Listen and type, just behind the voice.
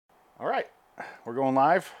All right, we're going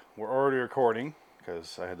live. We're already recording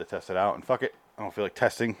because I had to test it out. And fuck it, I don't feel like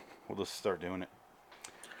testing. We'll just start doing it.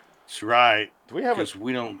 That's right. Do we have Because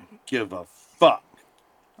we don't give a fuck.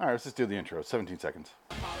 All right, let's just do the intro. 17 seconds.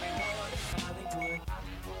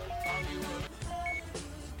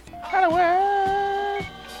 Hollywood.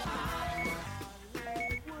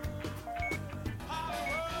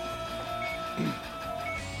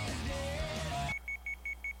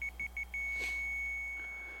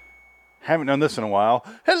 Haven't done this in a while.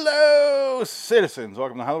 Hello, citizens.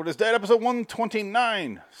 Welcome to Hollywood is Dead, episode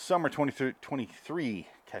 129, summer 2023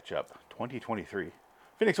 catch up. 2023.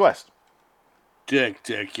 Phoenix West. Dick,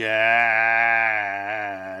 cat.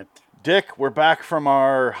 Dick, we're back from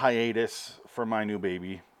our hiatus for my new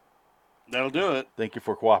baby. That'll do it. Thank you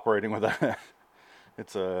for cooperating with that.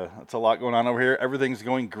 It's a lot going on over here. Everything's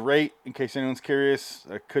going great. In case anyone's curious,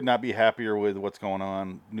 I could not be happier with what's going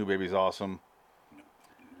on. New baby's awesome.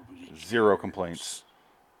 Zero complaints.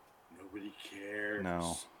 Nobody cares.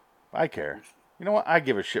 No, I care. You know what? I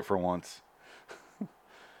give a shit for once.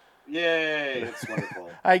 Yay! It's wonderful.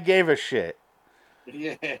 I gave a shit.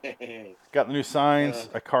 Yay! Got the new signs.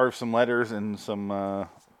 I carved some letters and some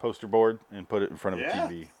poster board and put it in front of a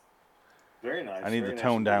TV. Very nice. I need to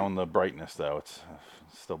tone down the brightness, though. It's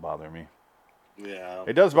still bothering me. Yeah.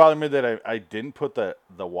 It does bother me that I didn't put the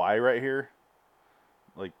Y right here,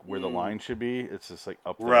 like where the line should be. It's just like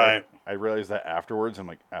up there. Right. I realized that afterwards. I'm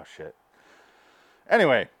like, oh shit.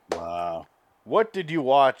 Anyway, Wow. what did you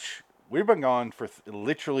watch? We've been gone for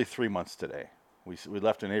literally 3 months today. We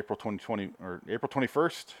left in April 2020 or April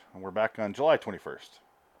 21st, and we're back on July 21st.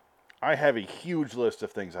 I have a huge list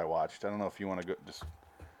of things I watched. I don't know if you want to go just.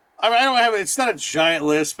 I don't have it. It's not a giant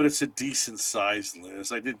list, but it's a decent sized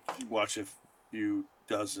list. I did watch a few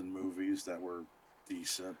dozen movies that were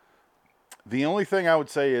decent. The only thing I would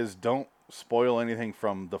say is don't spoil anything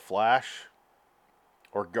from The Flash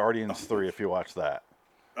or Guardians 3 if you watch that.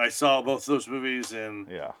 I saw both those movies, and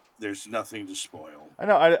Yeah. there's nothing to spoil. I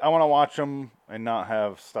know. I want to watch them and not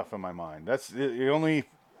have stuff in my mind. That's the only.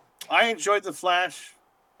 I enjoyed The Flash.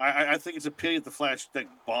 I think it's a pity that The Flash that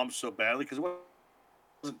bombed so badly because it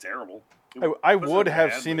wasn't terrible. I would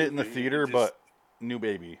have seen it in the theater, but new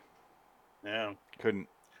baby. Yeah. Couldn't.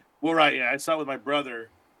 Well, right, yeah. I saw it with my brother.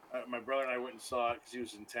 My brother and I went and saw it because he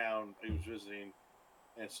was in town. He was visiting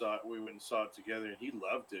and saw it. We went and saw it together, and he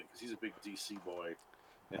loved it because he's a big DC boy.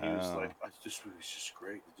 And he was like, this movie's just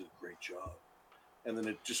great. They did a great job. And then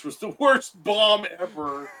it just was the worst bomb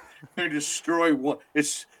ever. They destroy one.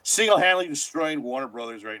 It's single-handedly destroying Warner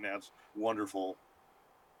Brothers right now. It's wonderful.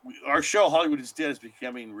 Our show, Hollywood is Dead, is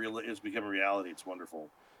becoming reality. It's wonderful.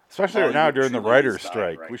 Especially right now during the writer's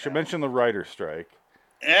strike. We should mention the writer's strike.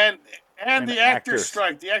 And the actor's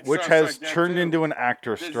strike. The actor's which has turned into an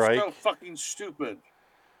actor strike. It's so fucking stupid.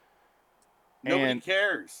 Nobody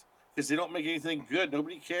cares. Because they don't make anything good.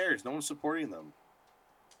 Nobody cares. No one's supporting them.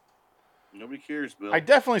 Nobody cares, Bill. I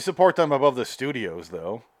definitely support them above the studios,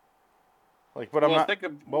 though. Like, but I'm not.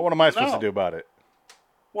 But what am I supposed to do about it?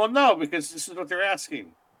 Well, no, because this is what they're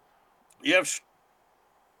asking. You have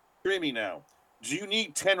streaming now. Do you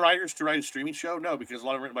need 10 writers to write a streaming show? No, because a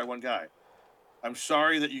lot of them written by one guy. I'm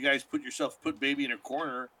sorry that you guys put baby in a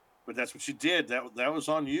corner, but that's what you did. That was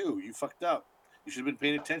on you. You fucked up. You should have been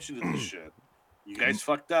paying attention to this shit. You guys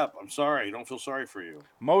fucked up. I'm sorry. I don't feel sorry for you.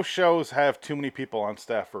 Most shows have too many people on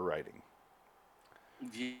staff for writing.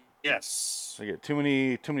 Yes. They get too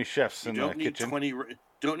many chefs in the kitchen.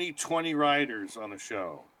 Don't need 20 writers on a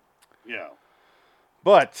show. Yeah.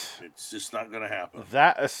 But it's just not going to happen.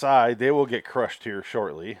 That aside, they will get crushed here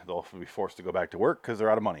shortly. They'll be forced to go back to work because they're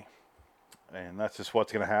out of money, and that's just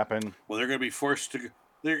what's going to happen. Well, they're going to be forced to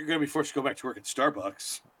go back to work at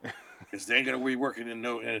Starbucks because they ain't going to be working in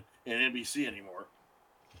NBC anymore.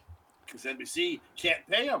 Because NBC can't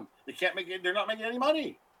pay them. They're not making any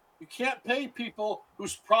money. You can't pay people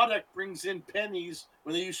whose product brings in pennies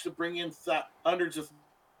when they used to bring in hundreds of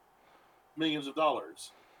millions of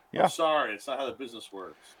dollars. Yeah. I'm sorry, it's not how the business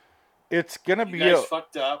works. It's gonna be you guys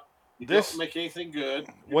fucked up. You don't make anything good.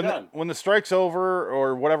 You're done. When the strike's over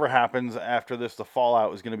or whatever happens after this, the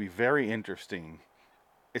fallout is going to be very interesting.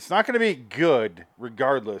 It's not going to be good,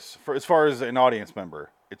 regardless. As far as an audience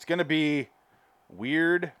member, it's going to be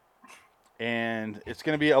weird, and it's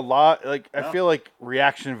going to be a lot. I feel like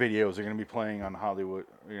reaction videos are going to be playing on Hollywood,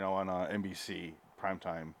 on NBC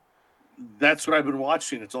primetime. That's what I've been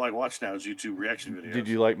watching. That's all I watch now is YouTube reaction videos. Did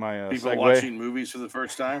you like my people segue? Watching movies for the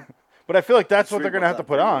first time? But I feel like that's what they're going to have to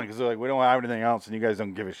put on because they're like, we don't have anything else, and you guys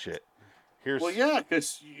don't give a shit. Because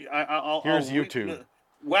here's YouTube.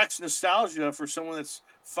 Wax nostalgia for someone that's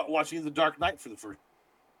watching The Dark Knight for the first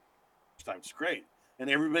time. It's great. and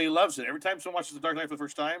everybody loves it. Every time someone watches The Dark Knight for the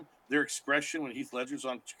first time, their expression when Heath Ledger's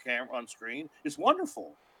on camera on screen is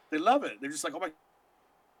wonderful. They love it. They're just like, "Oh my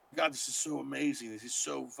God, this is so amazing. This is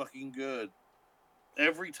so fucking good."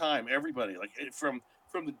 Every time, everybody like from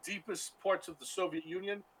the deepest parts of the Soviet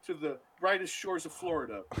Union to the brightest shores of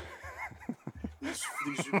Florida.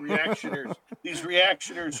 These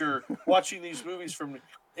reactioners are watching these movies from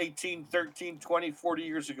 18, 13, 20, 40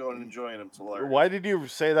 years ago and enjoying them. It's hilarious. Why did you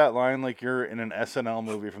say that line like you're in an SNL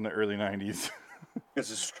movie from the early 90s?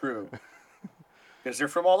 Because it's true. Because they're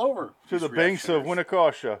from all over. To the banks of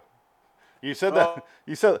Winnebago. You said that.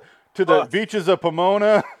 You said to the beaches of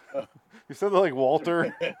Pomona. You said that like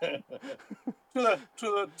Walter. to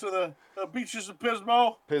the beaches of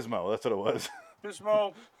Pismo. Pismo, that's what it was.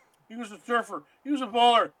 Pismo. He was a surfer. He was a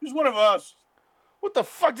baller. He was one of us. What the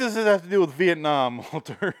fuck does this have to do with Vietnam,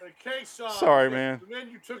 Walter? A case on. Sorry, man. The men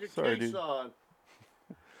you took a case dude. On.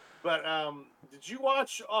 But did you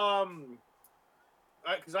watch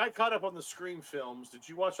because I caught up on the Scream films. Did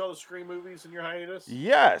you watch all the Scream movies in your hiatus?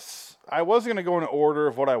 Yes. I wasn't going to go in order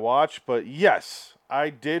of what I watched, but yes, I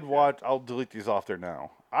did watch. I'll delete these off there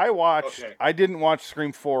now. I watched. Okay. I didn't watch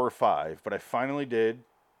Scream 4 or 5, but I finally did.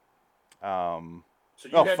 So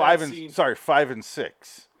you 5 and seen... 5 and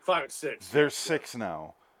 6. 5 and 6. There's 6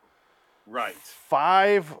 now. Right.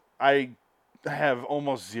 5, I have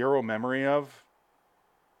almost zero memory of.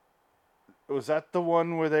 Was that the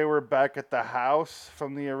one where they were back at the house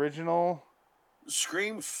from the original?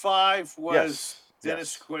 Scream 5 was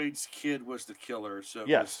Dennis Quaid's kid was the killer. So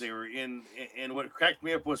they were in, and what cracked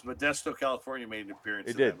me up was Modesto, California made an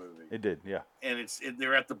appearance in that movie. It did, yeah. And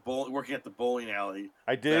they're at the working at the bowling alley.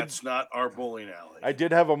 That's not our bowling alley. I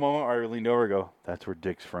did have a moment where I leaned over and go, "That's where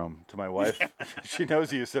Dick's from," to my wife. She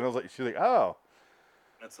knows you, and she's like, "Oh."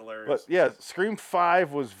 That's hilarious. But yeah, Scream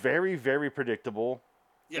 5 was very, very predictable.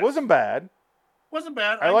 Yes. It wasn't bad. Wasn't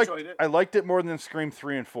bad. I enjoyed it. I liked it more than Scream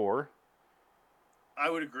 3 and 4. I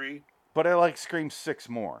would agree. But I like Scream 6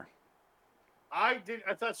 more. I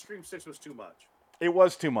thought Scream 6 was too much. It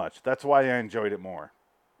was too much. That's why I enjoyed it more.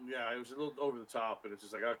 Yeah, it was a little over the top, and it's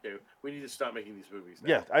just like, okay, we need to stop making these movies now.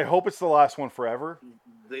 Yeah, I hope it's the last one forever.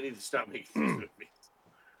 They need to stop making these movies.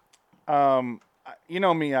 You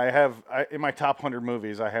know me, in my top 100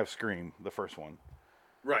 movies, I have Scream, the first one.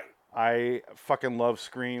 Right. I fucking love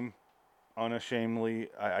Scream. Unashamedly,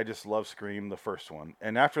 I just love Scream, the first one.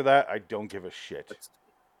 And after that, I don't give a shit.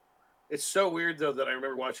 It's so weird, though, that I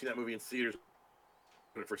remember watching that movie in theaters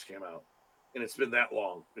when it first came out. And it's been that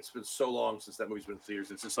long. It's been so long since that movie's been in theaters.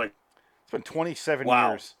 It's just like... It's been 27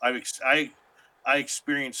 years. I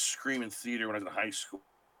experienced Scream in theater when I was in high school.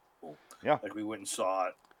 Yeah. Like, we went and saw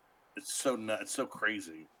it. It's so nuts. It's so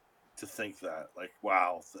crazy to think that. Like,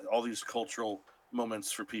 wow. All these cultural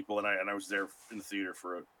moments for people. And I was there in the theater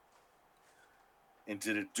for it. And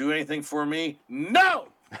did it do anything for me? No.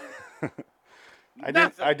 I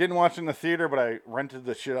didn't watch it in the theater, but I rented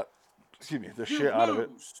the shit. Shit out of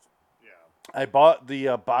it. Yeah. I bought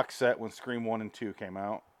the box set when Scream 1 and 2 came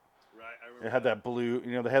out. Right. I remember it had that blue.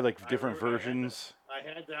 You know, they had like different versions. I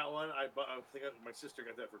had that one. I think my sister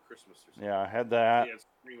got that for Christmas or something. Yeah, I had that. Yeah,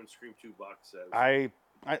 Scream and Scream 2 box set. I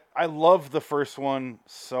love the first one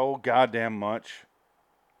so goddamn much.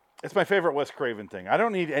 It's my favorite Wes Craven thing. I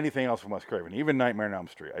don't need anything else from Wes Craven, even Nightmare on Elm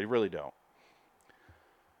Street. I really don't.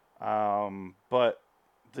 But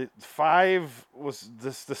the 5 was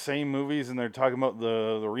the same movies, and they're talking about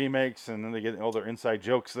the remakes, and then they get all their inside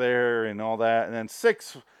jokes there and all that. And then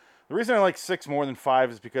 6, the reason I like 6 more than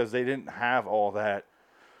 5 is because they didn't have all that.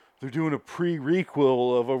 They're doing a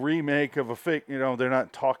pre-requel of a remake of a fake, they're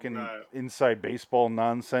not talking inside baseball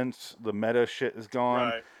nonsense. The meta shit is gone.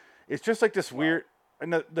 Right. It's just like this weird...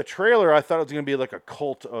 And the trailer, I thought it was going to be like a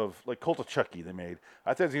cult of Chucky they made.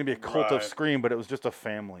 I thought it was going to be a cult of Scream, but it was just a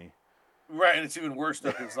family. Right, and it's even worse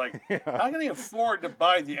stuff. It's like, how can they afford to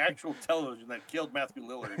buy the actual television that killed Matthew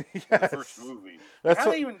Lillard in the first movie? How do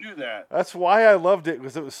they even do that? That's why I loved it,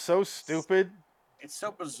 because it was so stupid. It's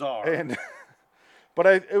so bizarre. But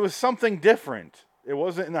it was something different. It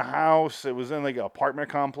wasn't in the house. It was in like an apartment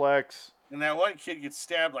complex. And that one kid gets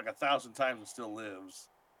stabbed like 1,000 times and still lives.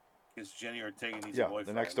 Because Jenny Ortega needs a boyfriend.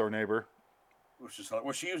 The next door neighbor. Which is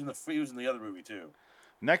she was in the other movie too.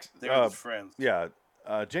 They were friends. Yeah,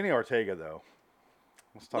 Jenny Ortega though.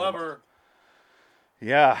 Love her.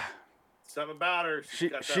 Yeah. Something about her.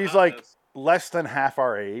 She's like less than half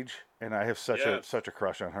our age, and I have such a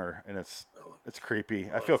crush on her, and it's creepy.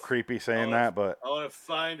 I feel creepy saying that, but I want to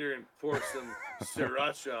find her and pour some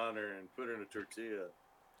sriracha on her and put her in a tortilla.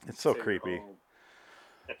 It's so creepy.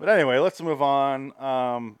 But anyway, let's move on.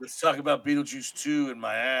 Let's talk about Beetlejuice 2 and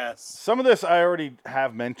my ass. Some of this I already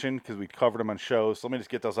have mentioned because we covered them on shows. So let me just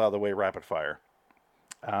get those out of the way rapid fire.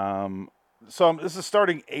 So this is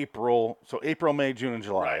starting April. So April, May, June, and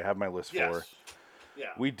July. Right. I have my list Yes. for. Yeah.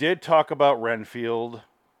 We did talk about Renfield.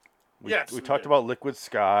 We we talked did. about Liquid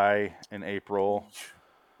Sky in April.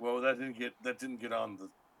 Well, that didn't get on the.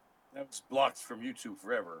 That was blocked from YouTube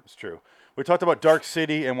forever. It's true. We talked about Dark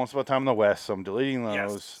City and Once Upon a Time in the West, so I'm deleting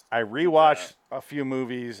those. Yes. I rewatched a few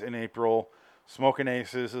movies in April. Smoking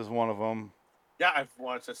Aces is one of them. Yeah, I've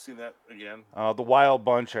seen that again. The Wild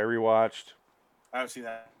Bunch I rewatched. I haven't seen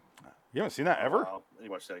that. You haven't seen that ever? Let me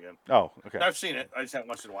watch that again. Oh, okay. I've seen it. I just haven't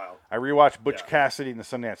watched it in a while. I rewatched Butch Cassidy and the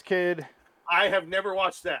Sundance Kid. I have never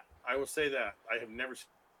watched that. I will say that. I have never seen.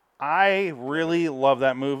 I really love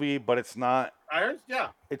that movie, but it's not.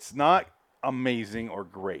 It's not amazing or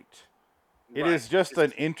great. It is just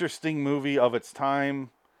an interesting movie of its time.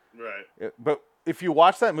 Right. But if you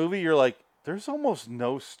watch that movie, you're like, there's almost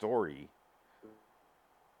no story.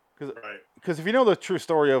 Because if you know the true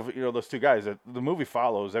story of those two guys, the movie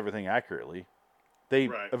follows everything accurately. They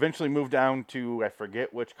eventually move down to I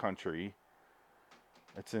forget which country.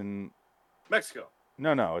 It's in Mexico.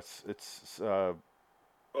 No, it's is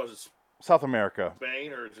it South America.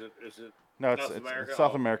 Spain or is it? No, it's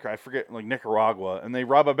South America. I forget, like Nicaragua, and they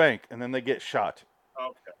rob a bank and then they get shot.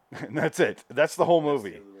 Okay. And that's it. That's the whole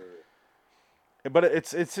movie. But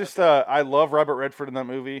it's just I love Robert Redford in that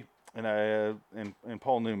movie, and and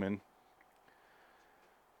Paul Newman.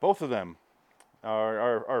 Both of them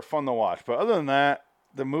are fun to watch. But other than that,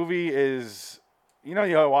 the movie is, you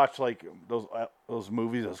watch like those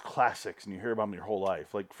movies, those classics, and you hear about them your whole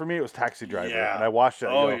life. Like for me, it was Taxi Driver, and I watched it.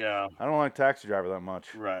 I don't like Taxi Driver that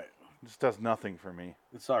much. Right. It just does nothing for me.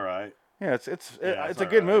 It's all right. Yeah, it's a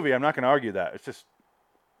good movie. I'm not going to argue that. It's just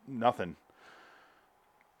nothing.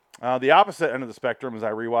 The opposite end of the spectrum is I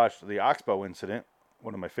rewatched The Oxbow Incident,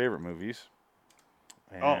 one of my favorite movies.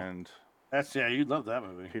 And you'd love that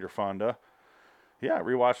movie. Peter Fonda. Yeah, I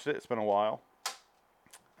rewatched it. It's been a while.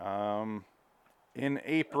 In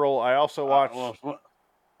April, I also watched.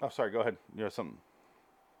 Oh, sorry. Go ahead. You have something.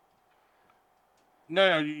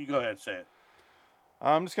 No, you go ahead. Say it.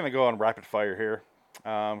 I'm just gonna go on rapid fire here,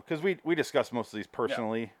 because we discussed most of these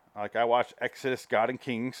personally. Yeah. Like I watched Exodus: God and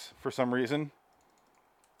Kings for some reason.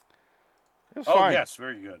 It was fine. Oh yes,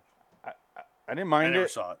 very good. I didn't mind it. I never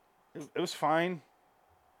saw it. It was fine.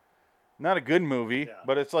 Not a good movie,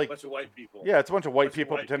 but it's like a bunch of white people. Yeah, it's a bunch of white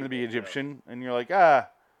people pretending to be Egyptian, and you're like,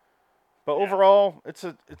 But overall, it's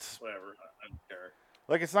whatever. I don't care.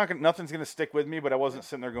 Like nothing's gonna stick with me. But I wasn't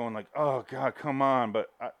sitting there going like, oh god, come on.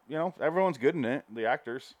 But everyone's good in it. The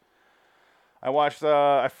actors.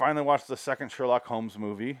 I finally watched the second Sherlock Holmes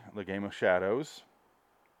movie, The Game of Shadows.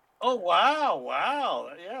 Oh wow,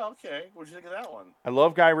 yeah, okay. What'd you think of that one? I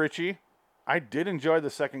love Guy Ritchie. I did enjoy the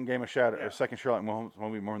second Game of Shadows, or second Sherlock Holmes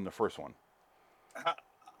movie more than the first one.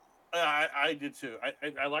 I did too.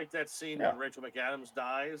 I like that scene when Rachel McAdams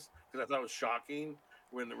dies because I thought it was shocking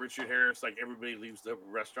when Richard Harris, like everybody leaves the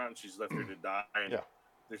restaurant and she's left there to die. And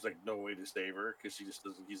there's like no way to save her because she just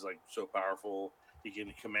doesn't. He's like so powerful. He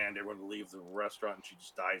can command everyone to leave the restaurant and she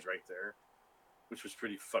just dies right there, which was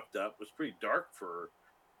pretty fucked up. It was pretty dark for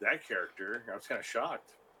that character. I was kind of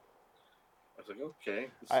shocked. I was like, okay.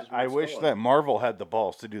 I wish that Marvel had the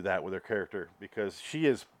balls to do that with her character because she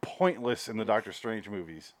is pointless in the Doctor Strange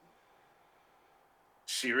movies.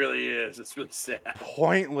 She really is. It's really sad.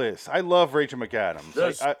 Pointless. I love Rachel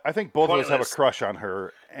McAdams. I think both of us have a crush on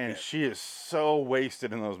her, and she is so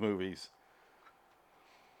wasted in those movies.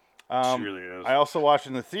 She really is. I also watched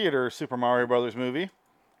in the theater Super Mario Brothers movie.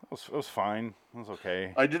 It was fine. It was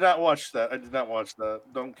okay. I did not watch that.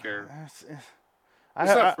 Don't care. It's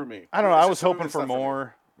not for me. I don't know. I was hoping for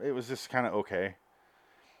more. It was just kind of okay.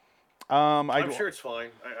 I'm sure it's fine.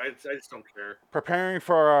 I just don't care. Preparing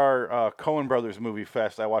for our Coen Brothers movie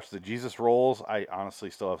fest, I watched the Jesus Rolls. I honestly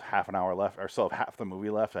still have half an hour left, or still have half the movie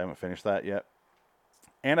left. I haven't finished that yet.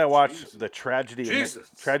 And I watched the Tragedy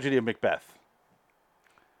of Macbeth.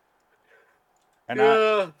 And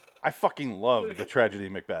I fucking love the Tragedy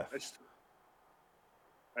of Macbeth.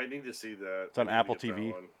 I need to see that. It's on Apple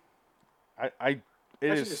TV.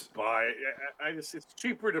 Just buy it. It's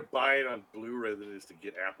cheaper to buy it on Blu-ray than it is to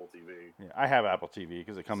get Apple TV. Yeah, I have Apple TV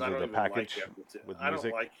because it comes with a package with music. I don't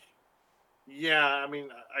like. Yeah, I mean,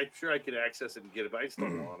 I'm sure I could access it and get it, but I just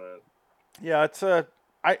don't want it. Yeah,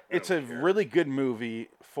 it's a really good movie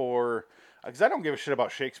because I don't give a shit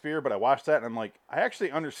about Shakespeare, but I watched that and I'm like, I actually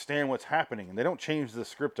understand what's happening, and they don't change the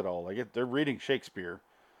script at all. Like they're reading Shakespeare,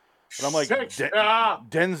 but I'm like,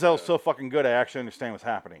 Denzel's so fucking good, I actually understand what's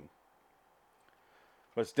happening.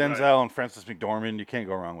 But it's Right. Denzel and Frances McDormand. You can't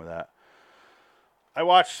go wrong with that. I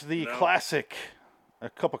watched the No. classic, a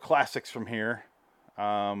couple classics from here.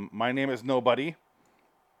 My Name is Nobody.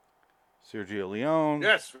 Sergio Leone.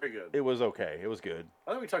 Yes, very good. It was okay. It was good.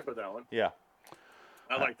 I think we talked about that one. Yeah.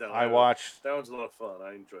 I like that one. I watched That one's a lot of fun.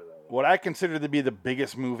 I enjoy that one. what I consider to be the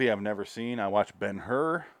biggest movie I've never seen. I watched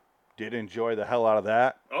Ben-Hur. Did enjoy the hell out of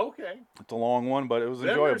that. Okay. It's a long one, but it was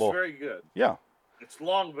Ben-Hur's enjoyable. very good. Yeah. It's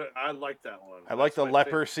long, but I like that one. I like the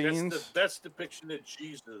leper scenes. That's the best depiction of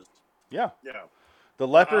Jesus. Yeah. Yeah. The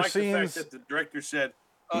leper I like scenes. the fact that the director said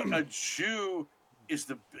a Jew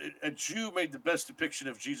made the best depiction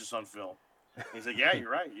of Jesus on film. And he's like, yeah, you're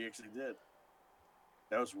right. You actually did.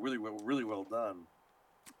 That was really well done.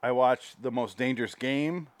 I watched The Most Dangerous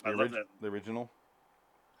Game. I love that. The original.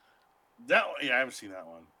 I haven't seen that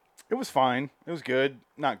one. It was fine. It was good.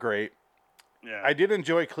 Not great. Yeah. I did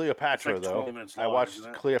enjoy Cleopatra, It's like 20 minutes though. long, I watched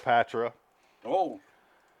isn't it? Cleopatra. Oh.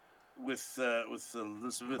 With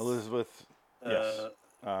Elizabeth. Elizabeth. Yes.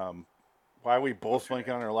 Why are we both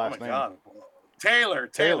blanking on her last name? God. Taylor.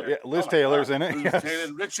 Yeah, Liz Taylor's God. in it. Liz Yes.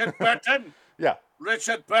 Taylor. Richard Burton. Yeah.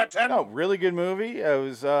 Richard Burton. No, really good movie. It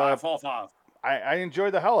was. 5. I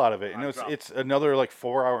enjoyed the hell out of it, and Drop. it's another like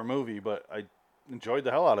 4-hour movie, but I enjoyed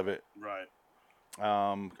the hell out of it. Right.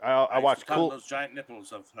 I watched Cool. Those giant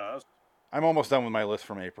nipples of hers. I'm almost done with my list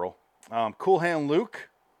from April. Cool Hand Luke.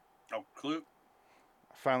 Oh, Clue.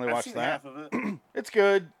 I finally I've watched seen that. half of it. It's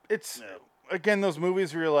good. It's again those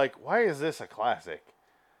movies where you're like, why is this a classic?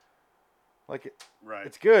 Like, Right.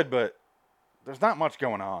 it's good, but there's not much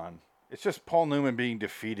going on. It's just Paul Newman being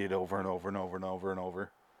defeated over and over and over and over and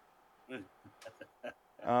over.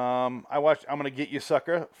 I watched I'm Gonna Get You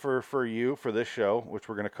Sucker for you for this show, which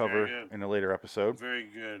we're gonna cover in a later episode. Very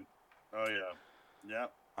good. Oh yeah. Yeah.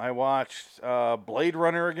 I watched Blade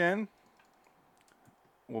Runner again.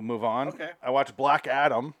 We'll move on. Okay. I watched Black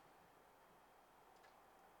Adam.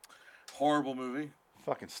 Horrible movie.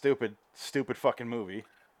 Fucking stupid fucking movie.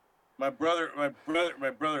 My brother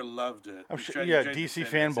loved it. I'm He sure, tried- yeah, he tried to DC defend it. He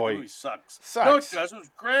said, fanboy. "The movie sucks. Sucks. No, it does. It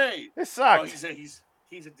was great. It sucked. Oh, he said he's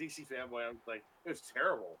a DC fanboy. I'm like, it was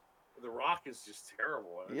terrible. The Rock is just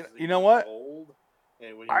terrible. You know what? Old,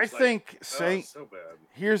 and when I think saying so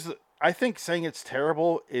bad. I think saying it's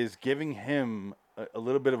terrible is giving him a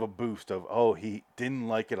little bit of a boost of, oh, he didn't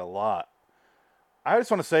like it a lot. I just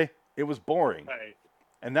want to say it was boring. Right.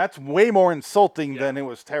 And that's way more insulting than it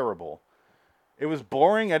was terrible. It was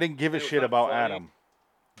boring. I didn't give a shit about funny. Adam.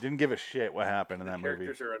 Didn't give a shit what happened in that movie.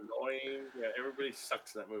 Characters are annoying. Yeah, everybody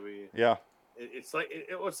sucks in that movie. Yeah. It's like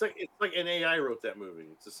an AI wrote that movie.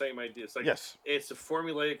 It's the same idea. It's like Yes. It's a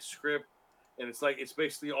formulaic script, and it's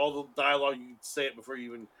basically all the dialogue. You say it before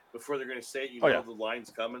they're going to say it. You know the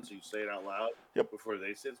lines coming, so you say it out loud. Yep. Before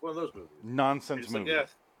they say it. It's one of those movies. Nonsense It's movie. like,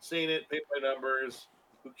 seen it, paid by numbers.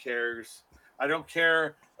 Who cares? I don't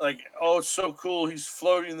care. Like, oh, it's so cool. He's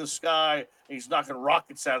floating in the sky, and he's knocking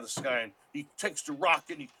rockets out of the sky, and he takes the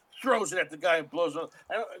rocket and he throws it at the guy and blows it up.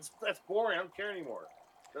 That's boring. I don't care anymore.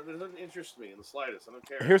 That doesn't interest me in the slightest. I don't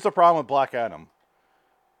care. Here's the problem with Black Adam.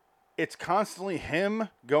 It's constantly him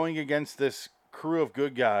going against this crew of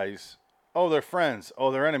good guys. Oh, they're friends.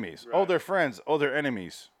 Oh, they're enemies. Right. Oh, they're friends. Oh, they're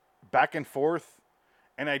enemies. Back and forth.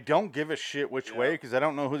 And I don't give a shit which way because I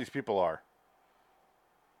don't know who these people are.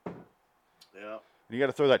 Yeah. You got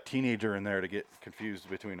to throw that teenager in there to get confused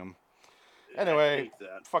between them. Anyway,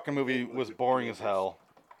 fucking movie was boring as hell.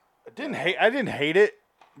 I didn't hate it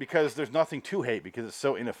because there's nothing to hate because it's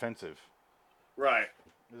so inoffensive. Right.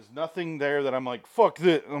 There's nothing there that I'm like, fuck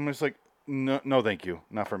this. I'm just like, no, thank you.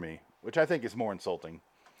 Not for me. Which I think is more insulting.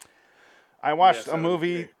 I watched a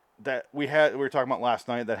movie that we were talking about last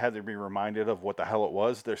night that had to be reminded of what the hell it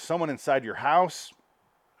was. There's someone inside your house.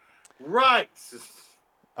 Right.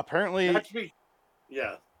 Apparently.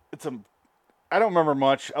 Yeah. I don't remember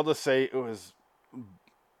much. I'll just say it was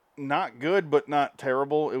not good, but not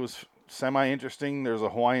terrible. It was semi-interesting. There's a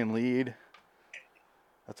Hawaiian lead.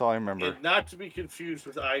 That's all I remember. And not to be confused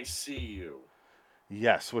with ICU.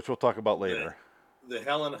 Yes, which we'll talk about later. The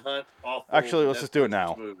Helen Hunt awful. Actually, let's just do it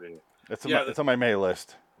now. Movie. It's on my May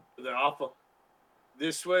list. The awful.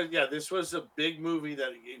 This was a big movie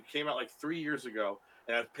that came out like 3 years ago,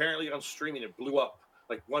 and apparently on streaming it blew up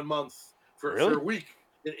like 1 month for a week.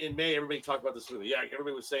 In May, everybody talked about this movie. Yeah,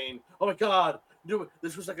 everybody was saying, "Oh my God,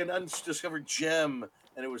 this was like an undiscovered gem,"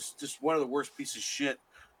 and it was just one of the worst pieces of shit,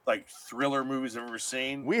 like thriller movies I've ever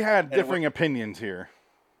seen. We had differing opinions here.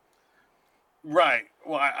 Right.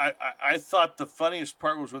 Well, I thought the funniest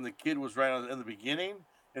part was when the kid was right in the beginning,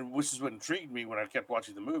 and which is what intrigued me when I kept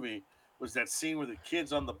watching the movie, was that scene where the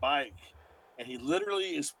kid's on the bike, and he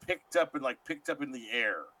literally is picked up in the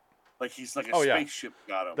air. Like he's like a Oh, yeah. spaceship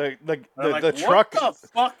got him. The And I'm like, the what truck, the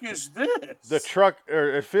fuck is this? the truck,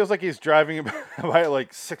 or it feels like he's driving by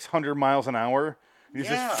like 600 miles an hour. He's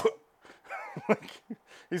Yeah. just like,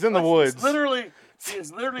 he's in the Like he is woods.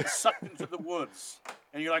 literally sucked into the woods,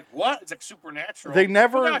 and you're like, what? It's like supernatural. They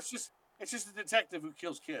never. But no, it's just a detective who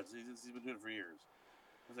kills kids. He's been doing it for years.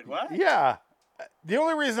 I was like, what? Yeah. The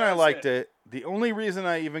only reason I That's liked it. the only reason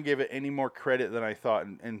I even gave it any more credit than I thought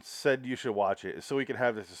and said you should watch it is so we could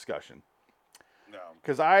have this discussion. No.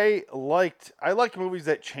 Because I liked movies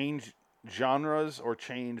that change genres or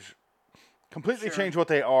completely Sure. change what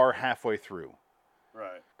they are halfway through.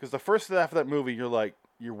 Right. Because the first half of that movie,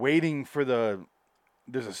 you're waiting for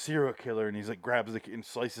there's a serial killer and he's like grabs and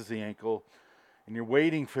slices the ankle, and you're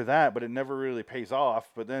waiting for that, but it never really pays off.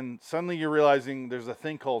 But then suddenly you're realizing there's a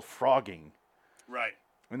thing called frogging. Right.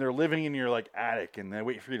 And they're living in your like attic, and they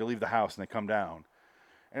wait for you to leave the house, and they come down.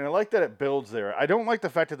 And I like that it builds there. I don't like the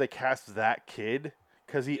fact that they cast that kid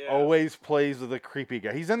because he always plays the creepy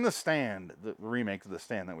guy. He's in The Stand, the remake of The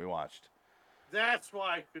Stand that we watched. That's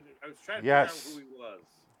why I was trying to figure out who he was.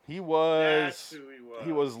 He was. That's who he was.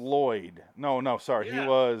 He was Lloyd. No, sorry. Yeah. He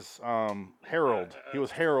was Harold. He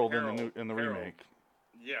was Harold Harold. in the remake.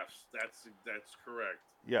 Yes, that's correct.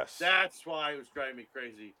 Yes. That's why it was driving me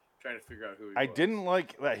crazy trying to figure out who he was. I didn't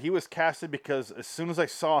like that he was casted because as soon as I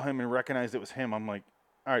saw him and recognized it was him, I'm like,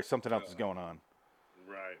 all right, something else is going on.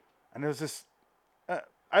 Right. And there's this.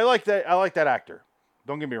 I like that. I like that actor.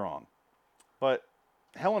 Don't get me wrong, but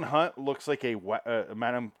Helen Hunt looks like a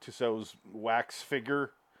Madame Tussauds wax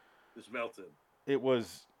figure. It's melted. It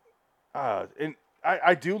was, and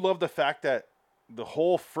I do love the fact that the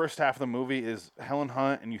whole first half of the movie is Helen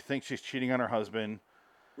Hunt, and you think she's cheating on her husband,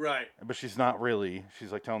 right? But she's not really.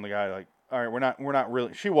 She's like telling the guy, like, all right, we're not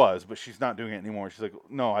really. She was, but she's not doing it anymore. She's like,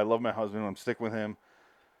 no, I love my husband. I'm sticking with him.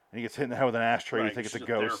 And he gets hit in the head with an ashtray. Right. You think it's a She's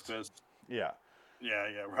ghost. Therapist. Yeah. Yeah,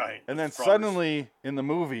 right. And then suddenly in the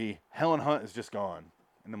movie, Helen Hunt is just gone.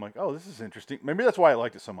 And I'm like, oh, this is interesting. Maybe that's why I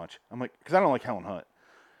liked it so much. I'm like, because I don't like Helen Hunt.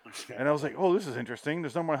 And I was like, oh, this is interesting.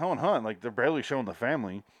 There's no more Helen Hunt. Like, they're barely showing the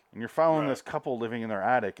family. And you're following this couple living in their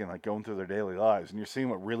attic and, like, going through their daily lives. And you're seeing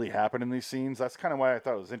what really happened in these scenes. That's kind of why I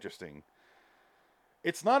thought it was interesting.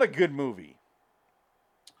 It's not a good movie.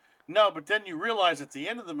 No, but then you realize at the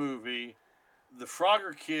end of the movie, the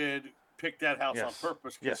Frogger kid picked that house on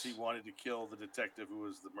purpose because he wanted to kill the detective who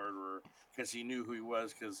was the murderer because he knew who he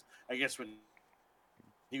was. Because I guess when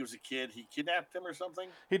he was a kid, he kidnapped him or something.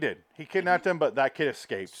 He did. He kidnapped him, but that kid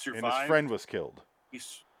escaped, survived. And his friend was killed.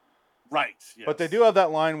 Right. Yes. But they do have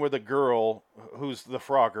that line where the girl, who's the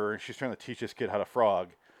Frogger, and she's trying to teach this kid how to frog.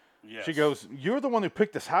 Yes. She goes, "You're the one who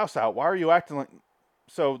picked this house out. Why are you acting like?"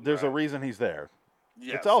 So there's a reason he's there.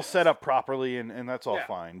 Yes, it's all set up properly, and that's all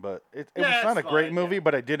fine. But it was not a great movie,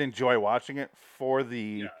 but I did enjoy watching it for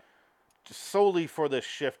just solely for the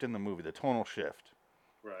shift in the movie, the tonal shift.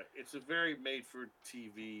 Right. It's a very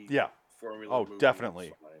made-for-TV formula. Oh,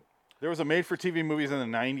 definitely. There was a made-for-TV movies in the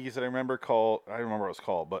 90s that I remember called, I don't remember what it was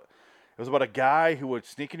called, but it was about a guy who would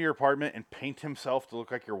sneak into your apartment and paint himself to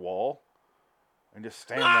look like your wall and just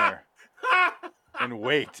stand there and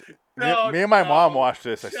wait. Me and my mom watched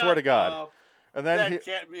this, I swear to God. And then that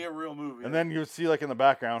can't be a real movie. And then you would see, like, in the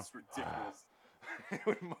background. It's ridiculous. It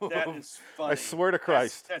would move. That is funny. I swear to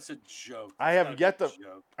Christ. That's a joke. I have yet to.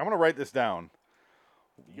 I'm going to write this down.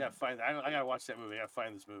 You got to find. I got to watch that movie. I got to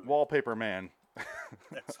find this movie. Wallpaper Man.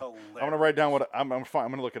 That's hilarious. I'm going to write down what. I'm going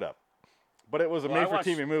to look it up. But it was a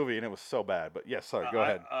made-for-TV movie, and it was so bad. But yes, sorry, go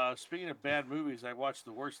ahead. Speaking of bad movies, I watched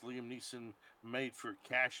the worst Liam Neeson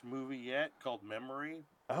made-for-cash movie yet, called Memory.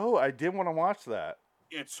 Oh, I did want to watch that.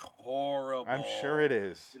 It's horrible. I'm sure it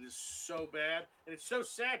is. It is so bad. And it's so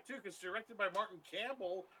sad, too, because it's directed by Martin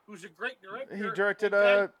Campbell, who's a great director. He directed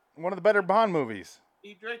one of the better Bond movies.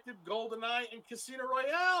 He directed GoldenEye and Casino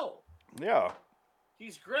Royale. Yeah.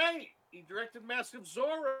 He's great. He directed Mask of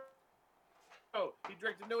Zorro. He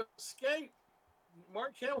directed No Escape.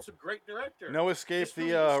 Martin Campbell's a great director. No Escape,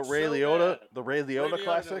 the Ray Liotta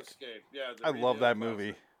classic. No Escape. Yeah, I love that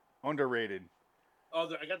movie. Underrated. Oh,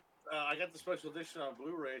 I got the special edition on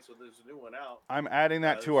Blu-ray, so there's a new one out. I'm adding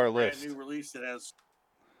that to our list. Brand new release that has,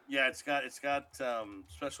 it's got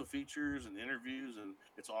special features and interviews, and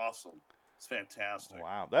it's awesome. It's fantastic.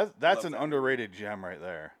 Wow, that's an underrated gem right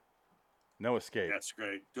there. No Escape. That's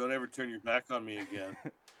great. Don't ever turn your back on me again.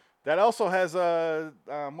 That also has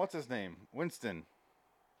what's his name? Winston.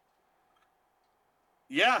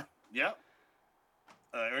 Yeah.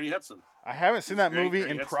 Ernie Hudson. I haven't seen that movie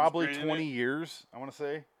in probably 20 years, I want to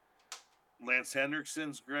say. Lance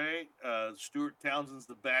Henriksen's great. Stuart Townsend's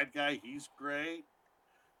the bad guy. He's great.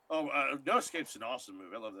 Oh, No Escape's an awesome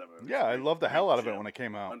movie. I love that movie. It's Yeah, a I great, loved the great hell out of it gem. when it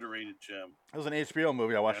came out. Underrated gem. It was an HBO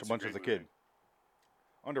movie I watched a That's bunch great as a movie. kid.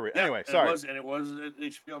 Underrated. Yeah, Anyway, sorry. it was an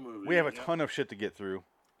HBO movie. We have a Yeah. ton of shit to get through.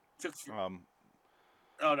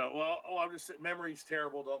 Oh no! Well, I'm just memory's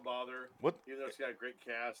terrible. Don't bother. What? Even though it's got a great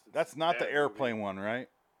cast. It's That's a not the bad airplane movie. one, right?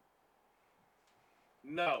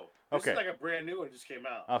 No, this Okay. is like a brand new one that just came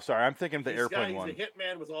out. Oh, sorry. I'm thinking of the airplane He's one. a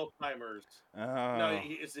hitman with Alzheimer's. Oh. No,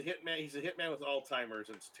 it's a hitman. He's a hitman with Alzheimer's,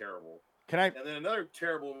 and it's terrible. Can I? And then another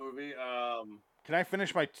terrible movie. Can I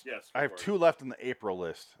finish my? Yes. I have for it. 2 left in the April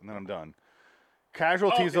list, and then I'm done.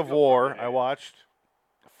 Casualties Okay, of go for War. it. Yeah, I yeah. watched.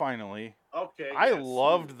 Finally. Okay. I yes.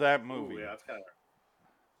 loved that Ooh, movie. yeah, it's kind of.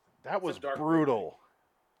 That was a dark brutal. movie.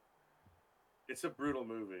 It's a brutal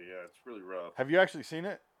movie. Yeah, it's really rough. Have you actually seen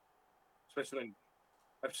it? Especially when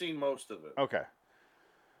I've seen most of it. Okay.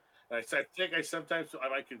 I think I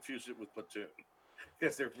might confuse it with Platoon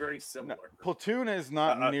because they're very similar. No, Platoon is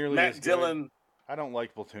not nearly Matt as good. Dillon. I don't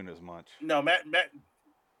like Platoon as much. No, Matt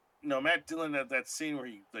Dillon at that scene where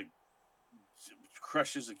he like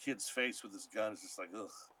crushes a kid's face with his gun is just like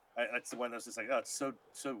ugh. That's the one that's just like, oh, it's so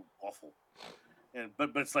awful.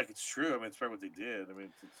 But it's like it's true. I mean, it's right what they did. I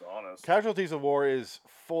mean, it's honest. Casualties of War is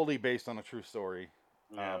fully based on a true story.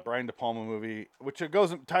 Yeah. Brian De Palma movie, which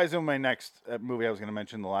ties in with my next movie I was going to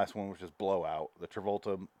mention, the last one, which is Blowout, the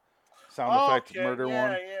Travolta sound effect murder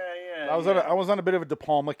one. Yeah. I was on a bit of a De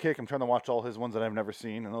Palma kick. I'm trying to watch all his ones that I've never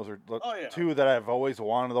seen, and those are 2 that I've always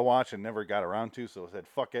wanted to watch and never got around to. So I said,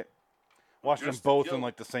 "Fuck it." Watched them both in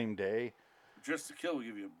like the same day. Dressed to Kill will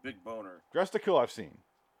give you a big boner. Dressed to Kill I've seen.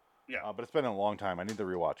 Yeah. But it's been a long time. I need to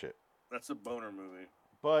rewatch it. That's a boner movie.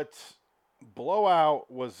 But Blowout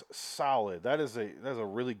was solid. That is a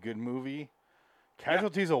really good movie.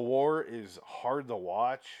 Casualties of War is hard to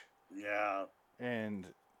watch. Yeah. And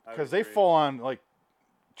because they full on like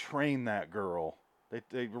train that girl.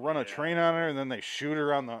 They run a train on her and then they shoot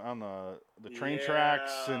her on the train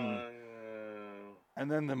tracks and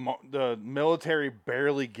then the military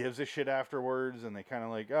barely gives a shit afterwards and they kind of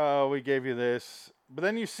like, oh, we gave you this. But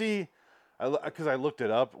then you see, because I looked it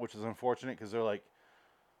up, which is unfortunate because they're like,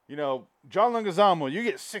 you know, John Leguizamo, you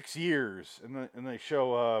get 6 years, and they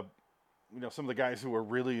show some of the guys who were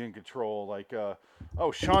really in control, like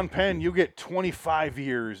Sean Penn, you get 25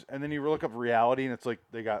 years, and then you look up reality, and it's like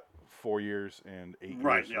they got 4 years and 8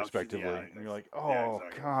 years respectively, and you're like,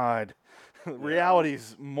 exactly. God,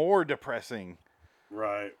 reality's more depressing.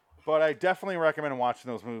 Right. But I definitely recommend watching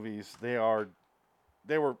those movies. They were,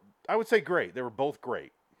 I would say, great. They were both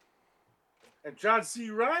great. And John C.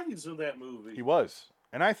 Reilly's in that movie. He was.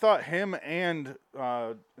 And I thought him and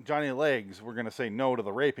Johnny Legs were going to say no to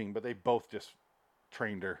the raping, but they both just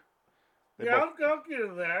trained her. I'll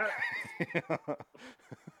give that.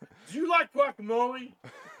 Do you like guacamole?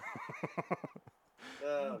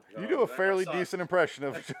 Oh, you do a fairly decent impression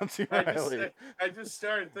of John C. Reilly. I just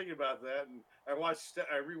started thinking about that, and I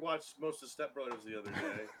rewatched most of Step Brothers the other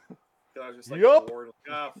day. I was just like, bored.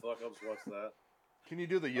 Like, fuck, I'll just watch that. Can you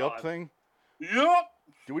do the yup thing? Yup.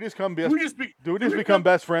 Do we just become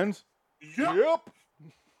best friends? Yup.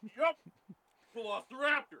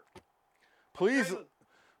 Velociraptor.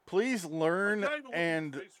 Please learn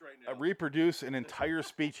and reproduce an entire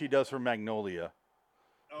speech he does for Magnolia.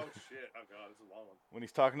 Oh shit! Oh god, it's a long one. When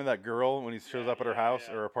he's talking to that girl, when he shows up at her house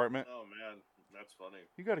or apartment. Oh man, that's funny.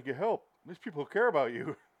 You got to get help. These people care about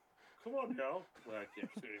you. Come on, no. Well, I can't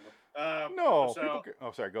say anymore. No.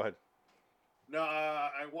 Sorry. Go ahead. No,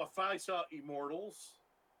 I finally saw Immortals,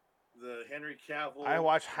 the Henry Cavill. I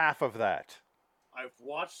watched half of that. I've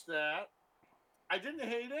watched that. I didn't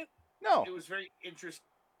hate it. No. It was very interesting.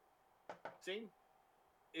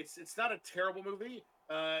 It's not a terrible movie.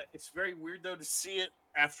 It's very weird though to see it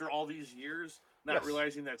after all these years, not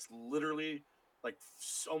realizing that's literally like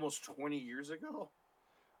almost 20 years ago.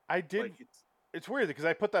 I did. Like it's weird because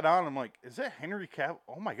I put that on. I'm like, is that Henry Cavill?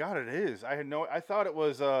 Oh my god, it is. I thought it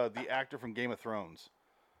was the actor from Game of Thrones.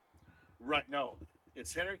 Right. No,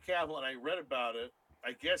 it's Henry Cavill, and I read about it.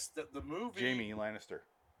 I guess that the movie Jaime Lannister.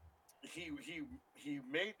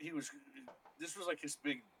 This was like his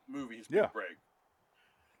big movie, his big break.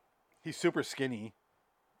 He's super skinny.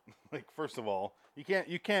 Like, first of all,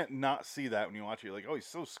 you can't not see that when you watch it. You're like, oh, he's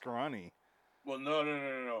so scrawny. Well,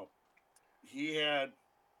 no. He had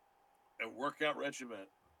a workout regimen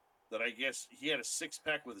that I guess he had a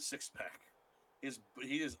 6-pack with a 6-pack.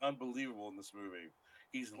 He is unbelievable in this movie.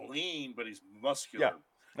 He's lean, but he's muscular. Yeah.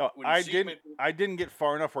 No, I didn't get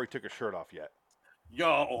far enough where he took his shirt off yet. Yeah,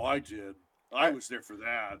 I did. I was there for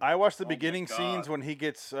that. I watched the beginning scenes when he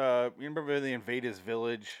gets. You remember they invade his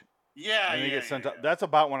village Yeah, and they yeah, get yeah, sent up. yeah. That's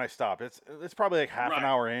about when I stopped. It's probably like half an Right.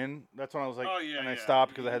 hour in. That's when I was like, Oh yeah, and I yeah.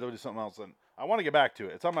 stopped because I had to do something else. And I want to get back to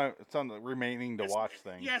it. It's on the remaining to It's watch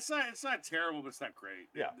thing. yeah, it's not terrible, but it's not great.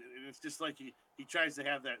 Yeah, It's just like he tries to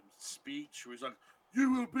have that speech where he's like,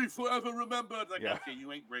 "You will be forever remembered." Like, yeah. okay,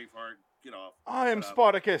 you ain't Braveheart. Get off. I am Shut up.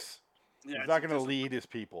 Spartacus. Yeah, He's not it going to doesn't lead work. his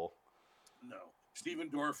people. No. Steven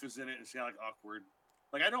Dorff is in it. It's kind of like awkward.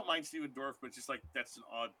 Like I don't mind Steven Dorff, but it's just like that's an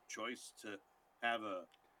odd choice to have a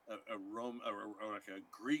Rome or like a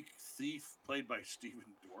Greek thief played by Steven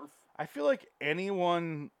Dorff. I feel like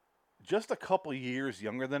anyone just a couple years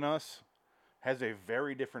younger than us has a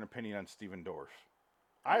very different opinion on Steven Dorff.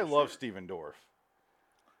 I Oh love sure. Steven Dorff,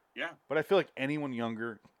 Yeah. but I feel like anyone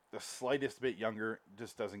younger, the slightest bit younger,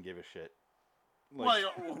 just doesn't give a shit. Like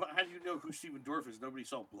Well, how do you know who Steven Dorff is? Nobody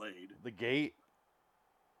saw Blade. the Gate.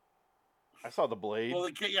 I saw the Blade. Well, the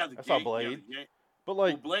I saw gate, yeah, the Blade. gate. But Well,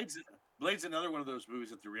 like, Blade's another one of those movies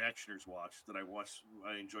that the reactioners watch that I watch.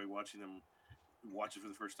 I enjoy watching them watch it for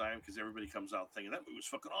the first time because everybody comes out thinking that movie was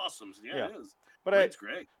fucking awesome. So, yeah, yeah. it is. But I Blade's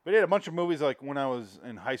great. but he had a bunch of movies like when I was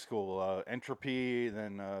in high school, Entropy,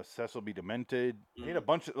 then Cecil B. Demented. He had a Mm,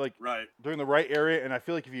 bunch of like right, during the right area, and I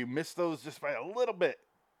feel like if you miss those just by a little bit,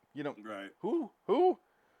 you know, right, who?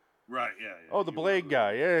 right. Yeah, yeah. Oh, the You Blade remember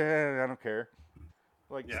guy. those? Yeah, I don't care.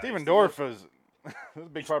 Like Yeah, Steven Dorff was, was a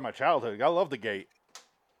big part of my childhood. I love the Gate.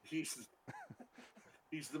 he's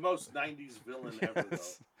he's the most '90s villain ever though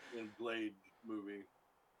Yes. in Blade movie.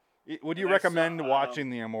 Would you And I saw, recommend watching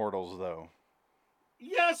The Immortals though?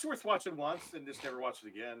 yeah, it's worth watching once and just never watch it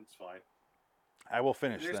again. It's fine. I will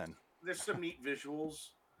finish There's then. there's some neat visuals.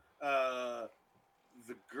 Uh,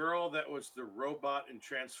 the girl that was the robot in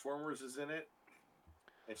Transformers is in it,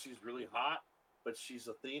 and she's really hot. But she's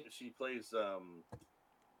a thing. She plays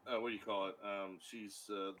what do you call it? She's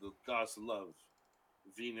the goddess of love,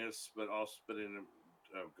 Venus, but in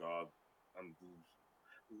oh god, I'm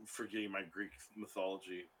forgetting my Greek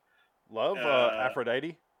mythology. Love Uh,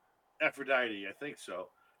 Aphrodite. Aphrodite, I think so.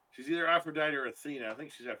 She's either Aphrodite or Athena. I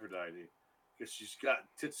think she's Aphrodite because she's got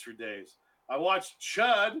tits for days. I watched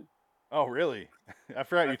Chud. Oh, really? I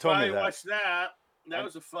forgot I you told me finally that. watched that. That I,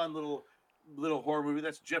 was a fun little horror movie.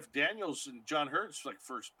 That's Jeff Daniels and John Hurt's like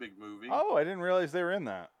first big movie. oh, I didn't realize they were in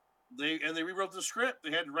that. They rewrote the script.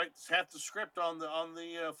 They had to write half the script on the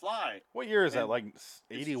fly. What year is that? And Like it's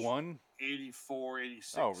 81? 84, Oh,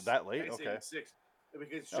 86. that I late? think it's Okay. 86.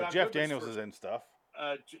 Because Oh, Jeff Daniels is in stuff.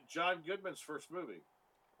 John Goodman's first movie.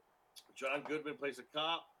 John Goodman plays a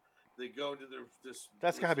cop. They go into this.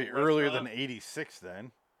 That's got to this be earlier than restaurant. 86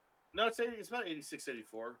 then. No, it's about 86,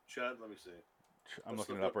 84. Chud, let me see. I'm Let's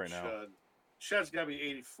looking it look up right now. Chud. Chud's got to be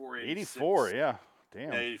 84, 86. 84, yeah. Yeah,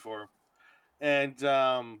 Damn. 84. And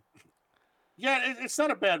yeah, it's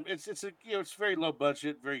not a bad. It's a it's very low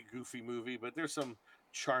budget, very goofy movie, but there's some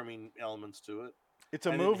charming elements to it. It's a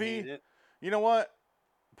I didn't hate movie. it. You know what?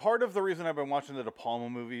 Part of the reason I've been watching the De Palma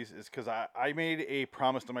movies is because I made a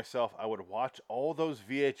promise to myself I would watch all those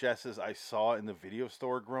VHSs I saw in the video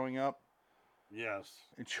store growing up, Yes.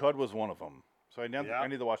 and Chud was one of them. So Yeah. I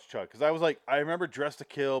need to watch Chud because I was like I remember Dress to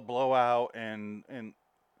Kill, Blowout, and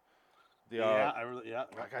the Yeah. I really. Yeah.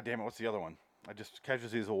 God damn it, what's the other one? I just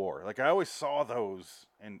Casualties of War. Like I always saw those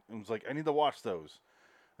and it was like I need to watch those,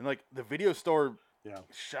 and like the video store Yeah.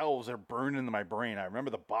 shelves are burned into my brain. I remember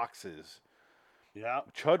the boxes. Yeah.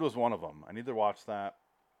 Chud was one of them. I need to watch that.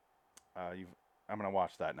 I'm gonna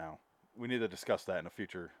watch that now. We need to discuss that in a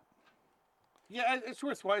future. Yeah. It's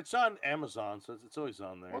worthwhile. It's on Amazon, so it's always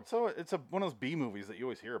on there. Well, so it's one of those B movies that you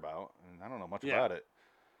always hear about, and I don't know much Yeah. about it.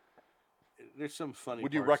 There's some funny.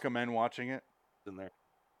 Would you parts recommend watching it? in there?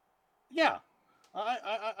 Yeah.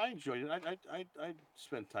 I enjoyed it. I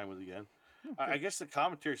spent time with it again. I guess the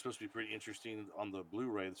commentary is supposed to be pretty interesting on the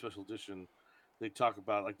Blu-ray, the special edition. They talk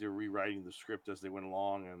about like they're rewriting the script as they went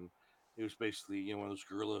along, and it was basically one of those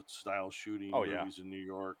guerrilla style shooting Oh, yeah. movies in New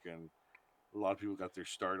York, and a lot of people got their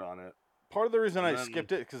start on it. Part of the reason And I then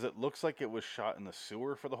skipped it because it looks like it was shot in the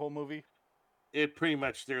sewer for the whole movie. it pretty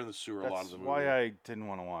much they're in the sewer a lot of That's the movie. why I didn't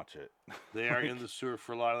want to watch it. They are in the sewer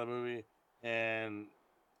for a lot of the movie, and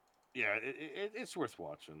yeah, it's worth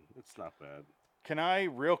watching. It's not bad. Can I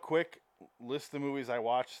real quick list the movies I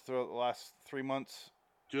watched throughout the last 3 months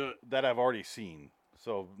Do it. that I've already seen?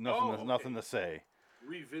 So Okay. nothing to say.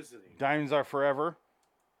 Revisiting. Diamonds Are Forever,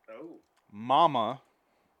 Oh. Mama,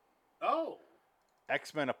 Oh.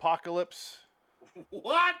 X-Men Apocalypse,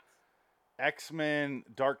 What? X-Men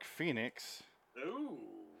Dark Phoenix, Ooh.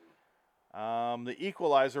 The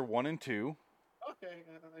Equalizer 1 and 2. Okay,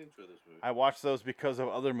 I enjoy this movie. I watched those because of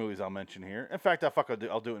other movies I'll mention here. In fact,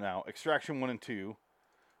 I'll do it now. Extraction 1 and 2.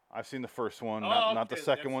 I've seen the first one, not the okay,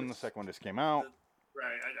 second that's one. The second one just came out.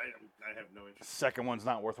 Right. I have no interest. Second one's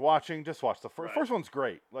not worth watching. Just watch the first. Right. First one's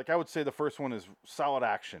great. Like I would say, the first one is solid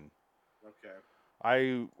action. Okay.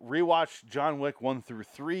 I rewatched John Wick 1 through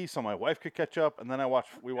 3 so my wife could catch up, and then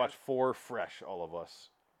we watched 4 fresh, all of us.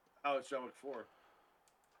 How is John Wick 4?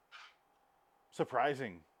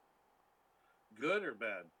 Surprising. Good or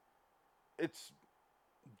bad? It's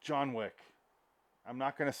John Wick. I'm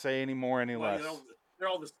not going to say any more, any less. They're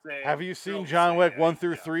all the same. Have you seen John Wick 1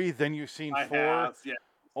 through 3? Then you've seen 4? I have, yeah.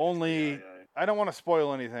 Only, I don't want to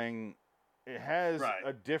spoil anything. It has Right.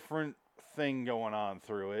 a different thing going on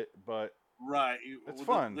through it, but right. It's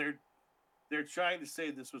fun. They're trying to say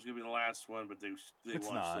this was going to be the last one, but they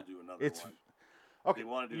want to do another one. Okay, They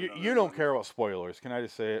want to do you don't care about spoilers. Can I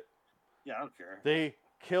just say it? Yeah, I don't care. They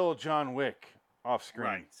kill John Wick off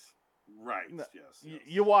screen. Right. Yes.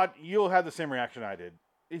 You'll have the same reaction I did.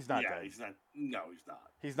 He's not dead. He's not. No, he's not.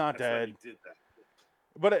 He's not That's dead. why he did that.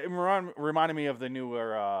 But it reminded me of the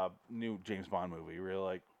new James Bond movie. Where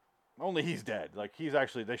like, only he's dead. Like he's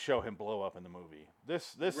actually, they show him blow up in the movie.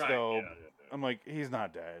 This though, I'm like, he's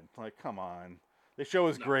not dead. Like, come on. They show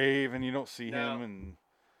his grave and you don't see him. And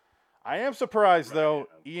I am surprised though.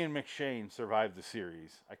 Ian McShane survived the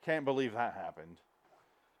series. I can't believe that happened.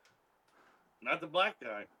 Not the black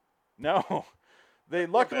guy. No, they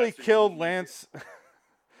luckily killed Lance.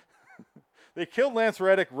 They killed Lance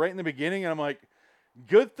Reddick right in the beginning, and I'm like,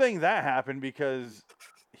 good thing that happened because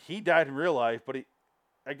he died in real life. But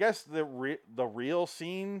I guess the real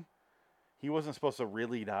scene, he wasn't supposed to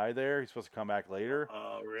really die there. He's supposed to come back later.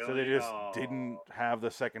 Oh, really? So they just didn't have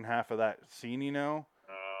the second half of that scene, you know.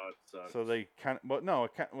 Oh, it sucks. So they kind of,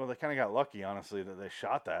 they kind of got lucky, honestly, that they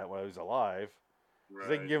shot that while he was alive. Right,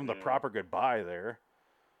 they can give him the proper goodbye there.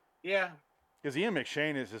 Yeah. Because Ian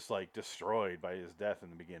McShane is just like destroyed by his death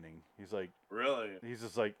in the beginning. He's like, really? He's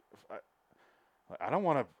just like, I don't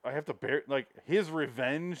want to. I have to bear like his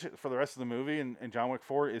revenge for the rest of the movie in John Wick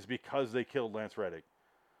 4 is because they killed Lance Reddick.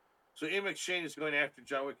 So Ian McShane is going after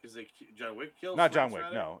John Wick because John Wick killed. Not John Wick.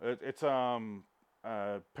 No, it's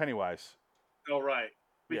Pennywise. Oh right,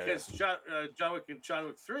 because John Wick in John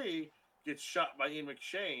Wick 3 gets shot by Ian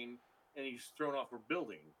McShane and he's thrown off a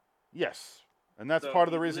building. Yes. And that's part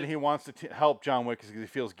of the reason he wants to help John Wick is because he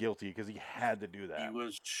feels guilty because he had to do that. He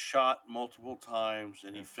was shot multiple times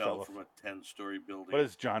and he fell from a 10-story building. But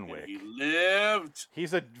it's John Wick. He lived.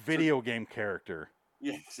 He's a video game character.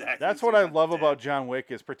 Yeah, exactly. That's what I love about John Wick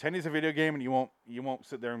is pretend he's a video game and you won't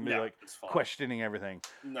sit there and be questioning everything.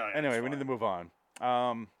 No. Anyway, we need to move on.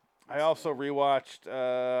 I also rewatched.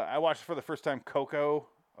 I watched for the first time Coco,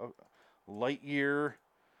 Lightyear.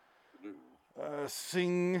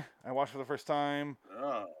 Sing, I watched for the first time.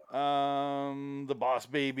 The Boss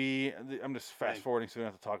Baby. I'm just fast forwarding, so we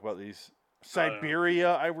don't have to talk about these.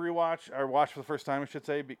 Siberia, I watched for the first time, I should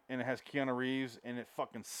say, and it has Keanu Reeves, and it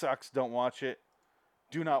fucking sucks. Don't watch it.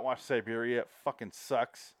 Do not watch Siberia. It fucking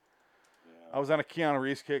sucks. Yeah. I was on a Keanu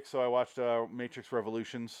Reeves kick, so I watched Matrix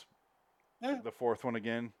Revolutions, the fourth one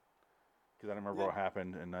again, because I don't remember what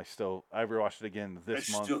happened, and I rewatched it again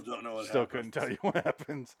this month. I still don't know what happened. Couldn't tell you what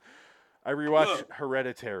happens. I rewatched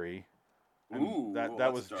Hereditary. Ooh,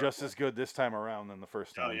 that was just as good this time around than the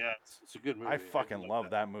first time. Oh yeah, it's a good movie. I fucking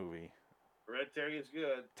love that movie. Hereditary is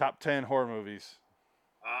good. Top 10 horror movies.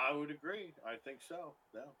 I would agree. I think so.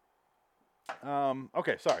 No.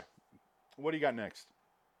 Okay, sorry. What do you got next?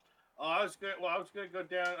 I was gonna go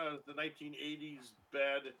down the 1980s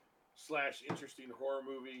bad / interesting horror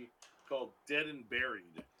movie called Dead and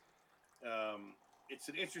Buried. It's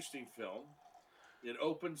an interesting film. It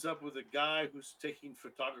opens up with a guy who's taking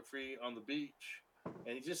photography on the beach,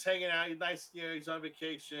 and he's just hanging out. He's nice, he's on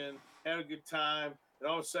vacation, having a good time, and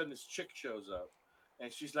all of a sudden this chick shows up,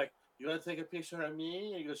 and she's like, "You want to take a picture of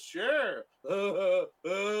me?" And he goes, "Sure." And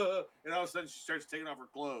all of a sudden she starts taking off her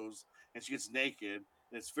clothes, and she gets naked.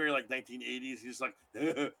 And it's very like 1980s. He's like,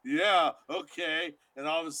 "Yeah, okay." And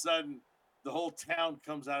all of a sudden, the whole town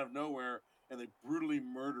comes out of nowhere, and they brutally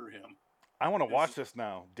murder him. I want to watch this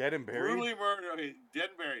now. Dead and Buried? Dead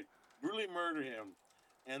and Buried. Brutally murder him.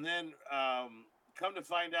 And then come to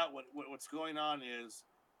find out what's going on is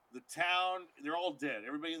the town, they're all dead.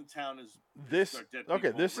 Everybody in the town is dead. Okay,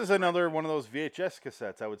 this is another one of those VHS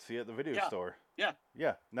cassettes I would see at the video store. Yeah.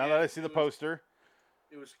 Yeah. Now that I see the poster.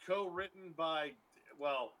 It was co-written by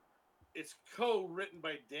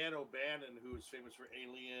Dan O'Bannon, who is famous for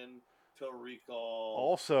Alien, Total Recall.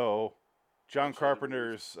 Also, John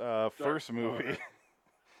Carpenter's first movie.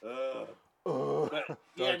 But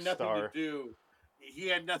he had nothing to do. He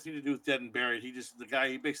had nothing to do with Dead and Buried. He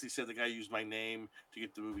basically said the guy used my name to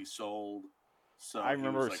get the movie sold. So I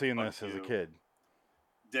remember seeing this as a kid.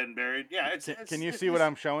 Dead and Buried. Yeah, Can you see what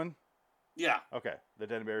I'm showing? Yeah, Okay, the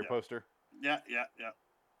Dead and Buried yeah, poster. yeah, yeah, yeah.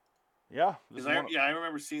 Yeah, this Because is one. I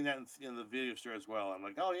remember seeing that in the video store as well. I'm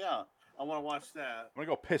like, oh yeah, I want to watch that. I'm gonna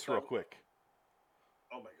go piss real So, quick.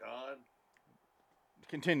 oh my god.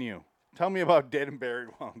 Continue. Tell me about Dead and Buried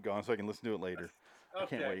while I'm gone, so I can listen to it later. I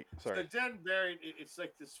can't Okay, wait. so Sorry. Dead and Buried, it's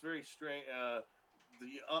like this very strange.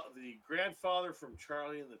 The grandfather from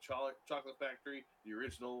Charlie and the Chocolate Factory, the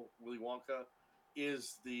original Willy Wonka,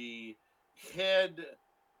 is the head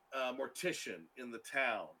mortician in the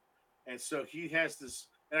town, and so he has this.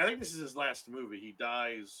 And I think this is his last movie. He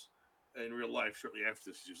dies in real life shortly after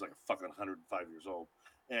this. He was like a fucking 105 years old,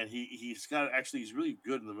 and he's got actually he's really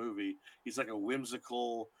good in the movie. He's like a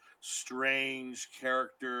whimsical, strange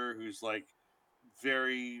character who's like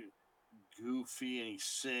very goofy, and he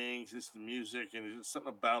sings this the music, and there's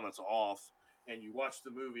something about him that's off. And you watch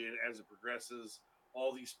the movie, and as it progresses,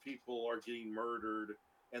 all these people are getting murdered,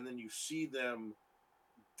 and then you see them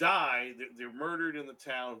die. They're murdered in the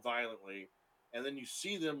town violently, and then you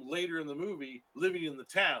see them later in the movie living in the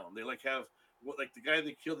town. They like have what like the guy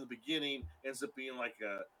they killed in the beginning ends up being like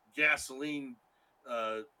a gasoline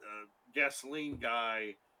gasoline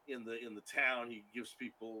guy in the town. He gives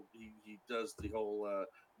people he does the whole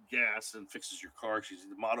gas and fixes your car. She's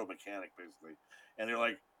the auto mechanic basically, and they're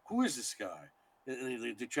like, who is this guy?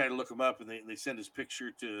 And they try to look him up, and they send his picture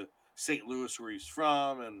to St. Louis where he's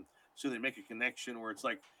from, and so they make a connection where it's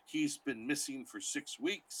like he's been missing for 6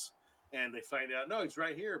 weeks, and they find out no, he's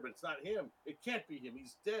right here, but it's not him. It can't be him.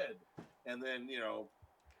 He's dead. And then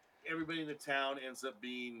everybody in the town ends up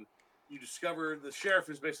being. You discover the sheriff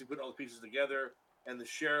is basically putting all the pieces together, and the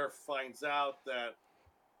sheriff finds out that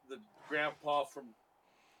the grandpa from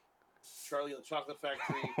Charlie and the Chocolate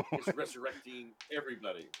Factory is resurrecting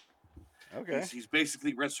everybody. Okay. He's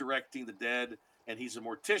basically resurrecting the dead, and he's a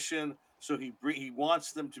mortician. So he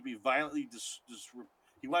wants them to be violently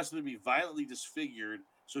he wants them to be violently disfigured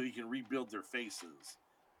so he can rebuild their faces.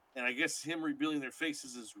 And I guess him rebuilding their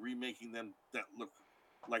faces is remaking them that look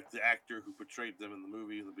like the actor who portrayed them in the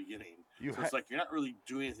movie in the beginning. You So ha- it's like you're not really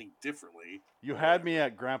doing anything differently, you but had me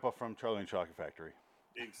whatever. at Grandpa from Charlie and Chocolate Factory.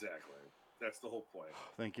 Exactly. That's the whole point.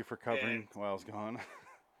 Thank you for And covering while I was gone.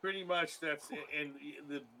 pretty much that's and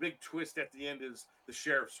the big twist at the end is the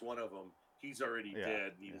sheriff's one of them. He's already Yeah, dead,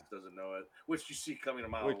 and he yeah. just doesn't know it, which you see coming a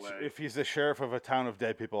mile Which, away. if he's the sheriff of a town of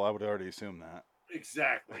dead people, I would already assume that.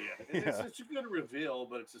 Exactly, yeah. And Yeah. it's a good reveal,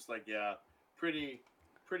 but it's just like, yeah, pretty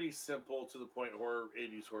pretty simple to the point horror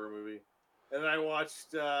 80s horror movie. And then I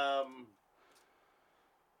watched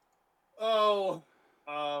oh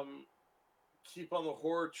um keep on the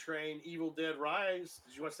horror train, Evil Dead Rise.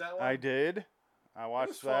 Did you watch that I one? did. I It was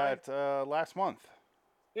watched fine. that last month.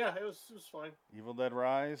 Yeah, it was fine. Evil Dead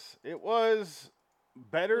Rise. It was It was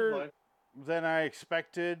better fine. than I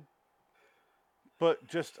expected, but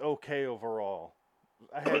just okay overall.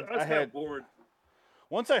 I had I I was kind of had bored.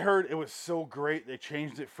 once I heard it was so great they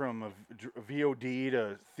changed it from a VOD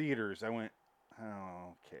to theaters. I went,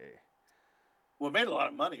 oh, okay. Well, it made a lot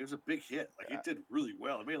of money. It was a big hit. Like Uh, it did really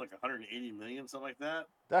well. It made like 180 million, something like that.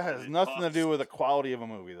 That And has it nothing to do with the cost quality of a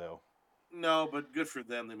movie, though. no, but good for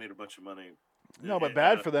them. They made a bunch of money. No, but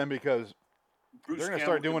bad for them because they're Bruce gonna Campbell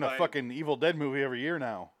start can doing a buy. fucking Evil Dead movie every year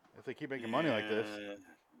now if they keep making money like this. Yeah.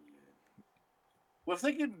 Well, if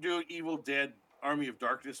they could do an Evil Dead Army of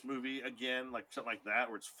Darkness movie again, like something like that,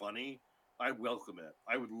 where it's funny, I welcome it.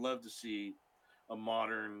 I would love to see a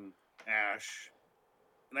modern Ash.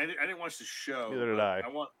 And I didn't watch the show, Neither did but I.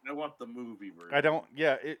 I want the movie I don't. version.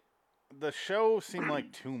 Yeah, it. The show seemed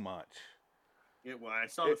like too much. Well, I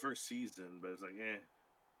saw the It. first season, but it's like, eh.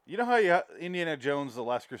 You know how you Indiana Jones: The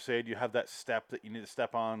Last Crusade, you have that step that you need to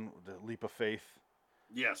step on, the leap of faith.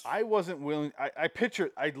 Yes. I wasn't willing. I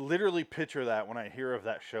literally picture that when I hear of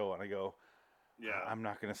that show, and I go, Yeah. I'm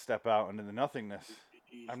not going to step out into the nothingness.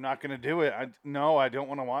 He- I'm not going to do it. No, I don't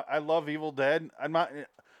want to watch. I love Evil Dead. I'm not.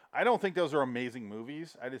 I don't think those are amazing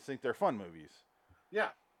movies. I just think they're fun movies. Yeah.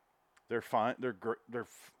 They're fun. They're great.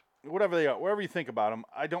 Whatever they are. Whatever you think about them.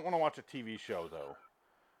 I don't want to watch a TV show though.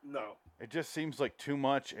 No. It just seems like too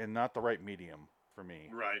much and not the right medium for me.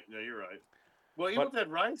 Right. No, you're right. Well, Evil But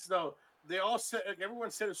Dead Rise, though, they all said, like,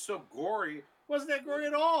 everyone said it's so gory. It wasn't that gory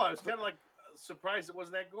at all. I was kind of like surprised it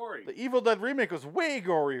wasn't that gory. the Evil Dead remake was way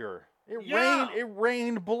gorier. It rained. Yeah. It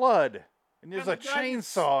rained blood, and there's And a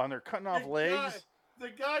chainsaw, and they're cutting off the guy, legs. the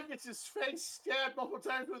guy gets his face stabbed multiple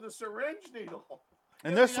times with a syringe needle.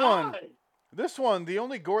 And In this the one, eye. the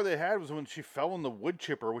only gore they had was when she fell in the wood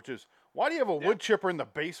chipper, which is why do you have a Yeah. wood chipper in the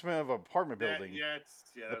basement of an apartment building? Yeah,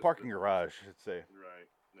 The that was parking good. garage, I should say. Right.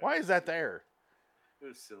 Why is that there? It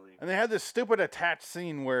was silly. And they had this stupid attached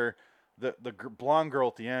scene where the blonde girl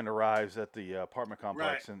at the end arrives at the apartment Right.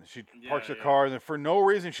 complex, and she parks Yeah, her yeah. car, and then for no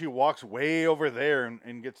reason she walks way over there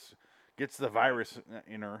and gets the Right. virus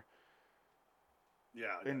in her,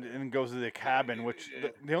 Yeah, yeah, and yeah. goes to the cabin. Which Yeah.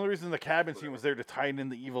 the only reason the cabin scene was Whatever. there to tie in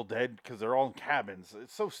the Evil Dead because they're all in cabins.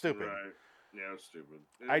 It's so stupid. Right. Yeah, it's stupid.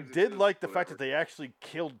 I It's did just like the fact that whatever. they actually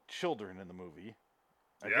killed children in the movie.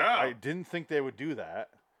 I Yeah, didn't think they would do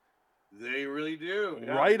that they really do.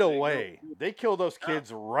 Yeah, right they go. away. They killed those Yeah,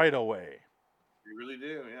 kids right away. they really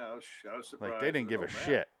do. Yeah, I was Like they surprised. didn't Like, give a oh man,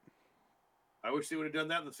 shit. I wish they would have done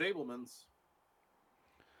that in the Fablemans,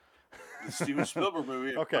 the Steven Spielberg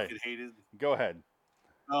movie. I Okay, fucking hated. go ahead.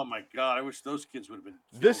 Oh my god, I wish those kids would have been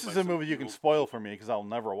This killed is by a some movie you can evil. spoil for me because I'll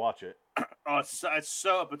never watch it. Oh, it's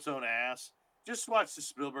so up its own ass. Just watch the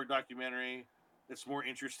Spielberg documentary. It's more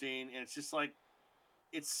interesting, and it's just like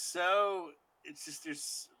it's so. It's just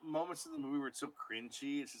there's moments in the movie where it's so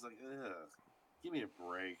cringy. It's just like, ugh, give me a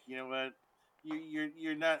break. You know what?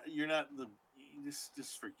 You're not the. You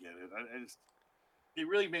just forget it. I just it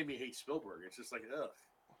really made me hate Spielberg. It's just like, ugh.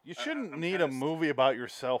 You shouldn't I'm need kind a of movie about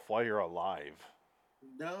yourself while you're alive.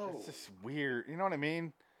 It's no. just weird. You know what I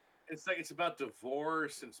mean? It's like it's about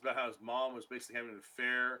divorce and it's about how his mom was basically having an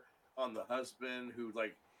affair on the husband who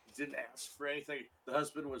like didn't ask for anything. The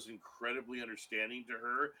husband was incredibly understanding to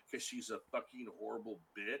her because she's a fucking horrible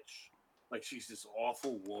bitch. Like she's this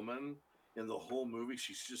awful woman in the whole movie.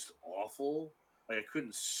 She's just awful. Like I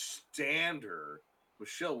couldn't stand her.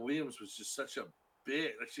 Michelle Williams was just such a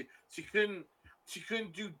bitch. Like she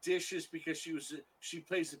couldn't do dishes because she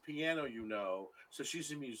plays the piano, you know. So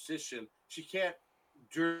she's a musician. She can't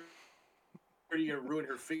dirty and ruin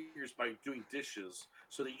her fingers by doing dishes.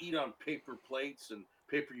 So they eat on paper plates and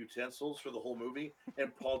paper utensils for the whole movie.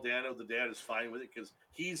 And Paul Dano, the dad, is fine with it because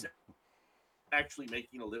he's actually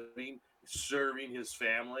making a living serving his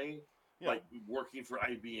family, Yeah. like working for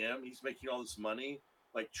IBM. He's making all this money,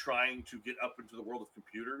 like trying to get up into the world of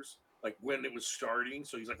computers, like when it was starting.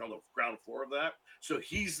 So he's like on the ground floor of that. So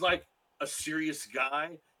he's like a serious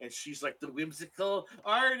guy, and she's like the whimsical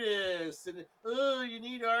artist. And oh, you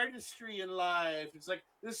need artistry in life. It's like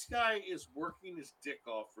this guy is working his dick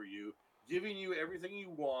off for you, giving you everything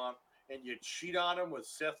you want, and you cheat on him with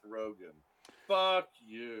Seth Rogen. Fuck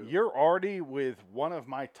you. You're already with one of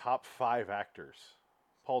my top 5 actors,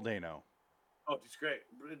 Paul Dano. Oh, he's great.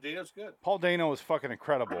 Dano's good. Paul Dano is fucking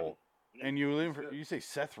incredible. Yeah, And he's good. you say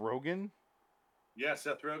Seth Rogen? Yeah,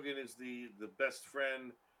 Seth Rogen is the best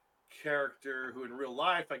friend character who, in real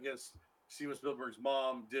life, I guess Steven Spielberg's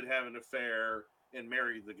mom did have an affair and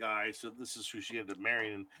married the guy. So this is who she ended up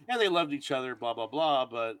marrying, and they loved each other. Blah blah blah.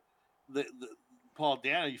 But the Paul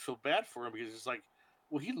Dano, you feel bad for him because it's like,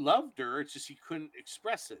 well, he loved her. It's just he couldn't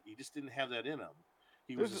express it. He just didn't have that in him.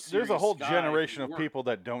 He was a There's a serious whole guy generation who of worked. people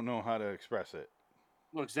that don't know how to express it.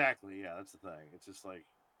 Well, exactly. Yeah, that's the thing. It's just like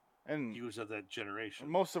And he was of that generation.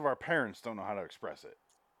 most of our parents don't know how to express it.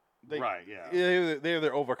 They Right, yeah. they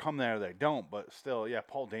either overcome that or they don't. But still, yeah,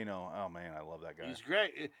 Paul Dano. Oh man, I love that guy. He's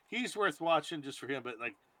great. He's worth watching just for him. But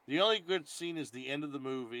like the only good scene is the end of the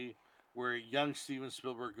movie where young Steven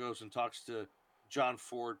Spielberg goes and talks to John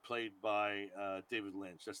Ford, played by David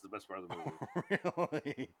Lynch. That's the best part of the movie.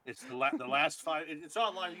 Really? It's the last five. It's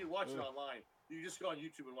online. You can watch it online. You just go on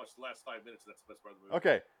YouTube and watch the last 5 minutes. That's the best part of the movie.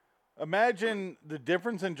 Okay. Imagine the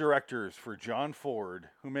difference in directors for John Ford,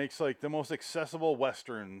 who makes like the most accessible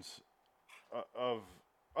westerns of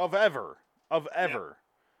ever,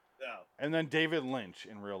 Yeah, and then David Lynch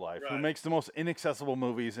in real life, who right. makes the most inaccessible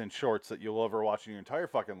movies and shorts that you'll ever watch in your entire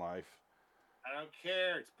fucking life. I don't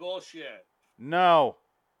care. It's bullshit. No,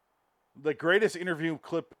 the greatest interview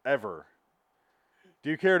clip ever. Do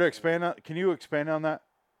you care to expand on? Can you expand on that?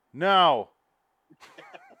 No.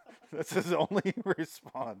 That's his only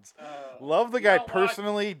response. Love the You guy don't watch.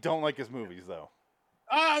 personally. Don't like his movies though.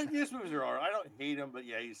 These movies are alright. I don't hate him, but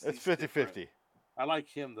yeah, It's he's different. 50-50. I like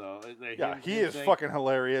him though. Yeah, he Him is saying, fucking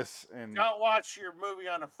hilarious, and "Don't watch your movie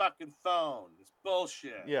on a fucking phone. It's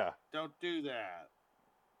bullshit. yeah, Don't do that."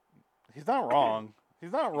 he's not wrong.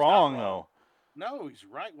 He's not He's not wrong wrong. though. No, he's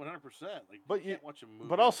right 100%. Like But you can't watch a movie.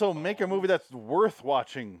 but on also a make a phone. movie that's worth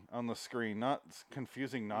watching on the screen, not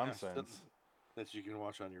confusing Yeah, nonsense. that you can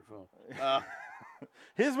watch on your phone.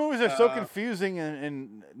 His movies are so Uh, confusing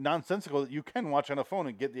and nonsensical that you can watch on a phone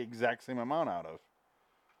and get the exact same amount out of.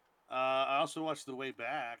 I also watched The Way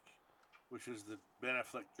Back, which was the Ben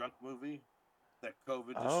Affleck drunk movie that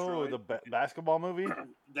COVID Oh, destroyed. the basketball movie.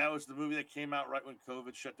 That was the movie that came out right when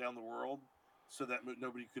COVID shut down the world, so that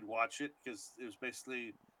nobody could watch it because it was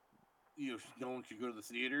basically no one could go to the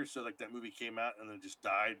theater. So like that movie came out and then just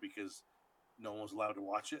died because no one was allowed to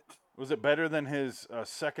watch it. Was it better than his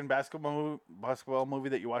second basketball movie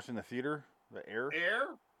that you watched in the theater, The Air? Air,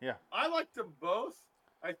 Yeah. I liked them both.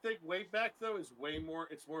 I think Way Back though is way more.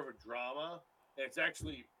 It's more of a drama, and it's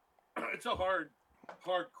actually it's a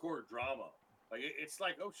hardcore drama. Like it's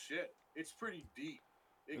like, oh shit, it's pretty deep.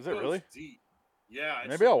 Is It it goes really? deep. Yeah, it's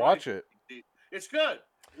Maybe I'll watch it. surprisingly deep. It's good,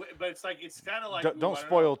 but it's like it's kind of like ooh, Don't I don't know.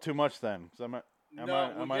 spoil too much then, 'cause No,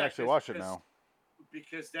 I well, might yeah, actually watch it now.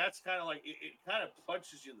 because that's kind of like it kind of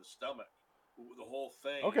punches you in the stomach. The whole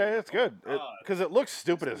thing. Okay, You're it's like, oh good. my god. Because it looks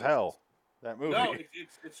stupid as hell. That movie. No,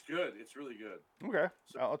 it's good. It's really good. Okay,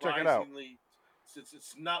 I'll check it out. Surprisingly,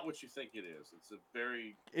 it's not what you think it is. It's a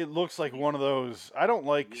very It looks like one of those. I don't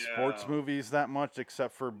like sports yeah. movies that much,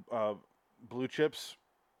 except for Blue Chips.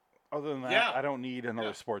 Other than that, Yeah. I don't need another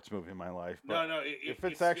Yeah. sports movie in my life. But No. if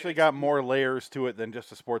it's actually got more layers to it than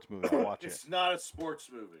just a sports movie, I'll watch it. It's not a sports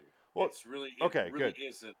movie. Well, It's really okay, really good.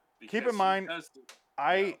 isn't. Keep in mind,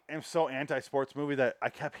 I yeah. am so anti-sports movie that I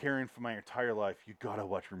kept hearing for my entire life, you gotta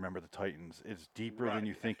watch Remember the Titans. It's deeper than Right.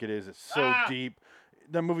 you think it is. It's so deep.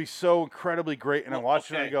 The movie's so incredibly great, and I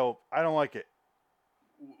watch it and I go, I don't like it.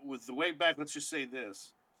 With the Way Back, let's just say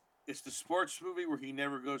this: it's the sports movie where he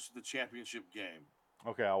never goes to the championship game.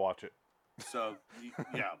 Okay, I'll watch it. So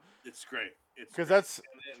yeah, it's great. It's Because great.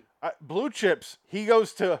 that's Blue Chips. He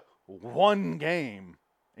goes to one game.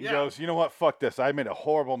 He goes, you know what? Fuck this. I made a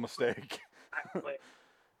horrible mistake.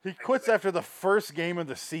 He quits after the first game of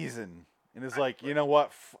the season and is like, you know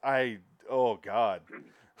what? Oh God.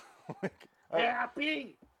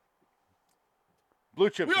 Happy. Blue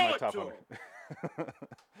Chips is my Real top to one.